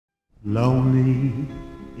Lonely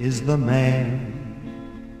is the man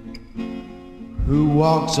who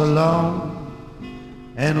walks alone,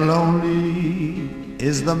 and lonely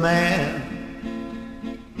is the man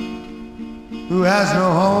who has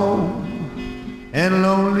no home, and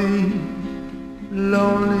lonely,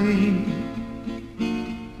 lonely,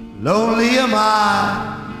 lonely am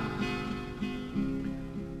I.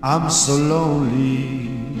 I'm so lonely,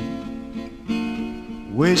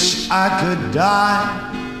 wish I could die.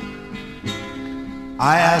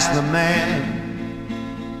 I asked the man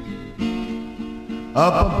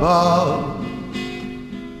up above,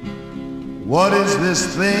 what is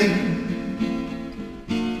this thing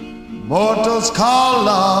mortals call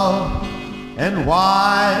love, and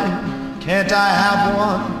why can't I have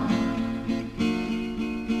one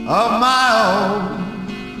of my own?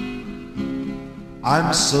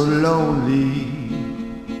 I'm so lonely,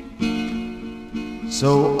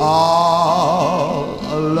 so all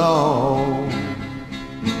alone,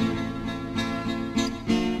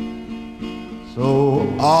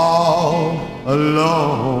 so all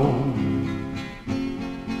alone.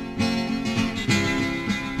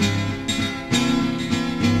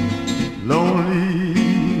 Lonely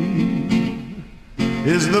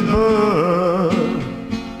is the bird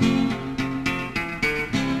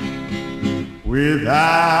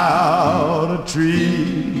without a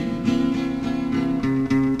tree,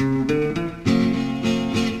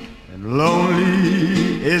 and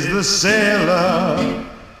lonely is the sailor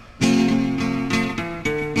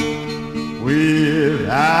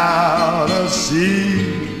without a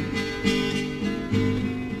sea.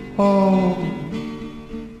 Oh,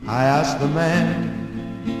 I asked the man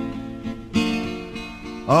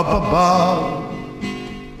up above,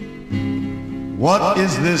 what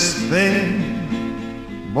is this thing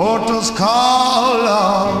mortals call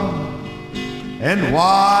love, and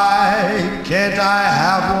why can't I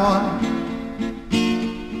have one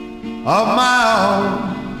of my own?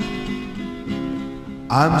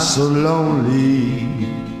 I'm so lonely,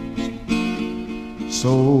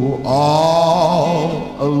 so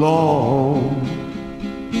all alone,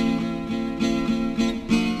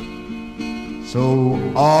 so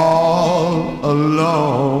all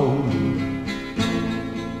alone,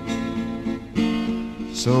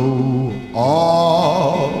 so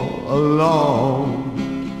all alone,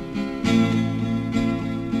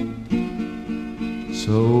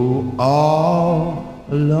 so all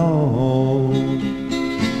alone.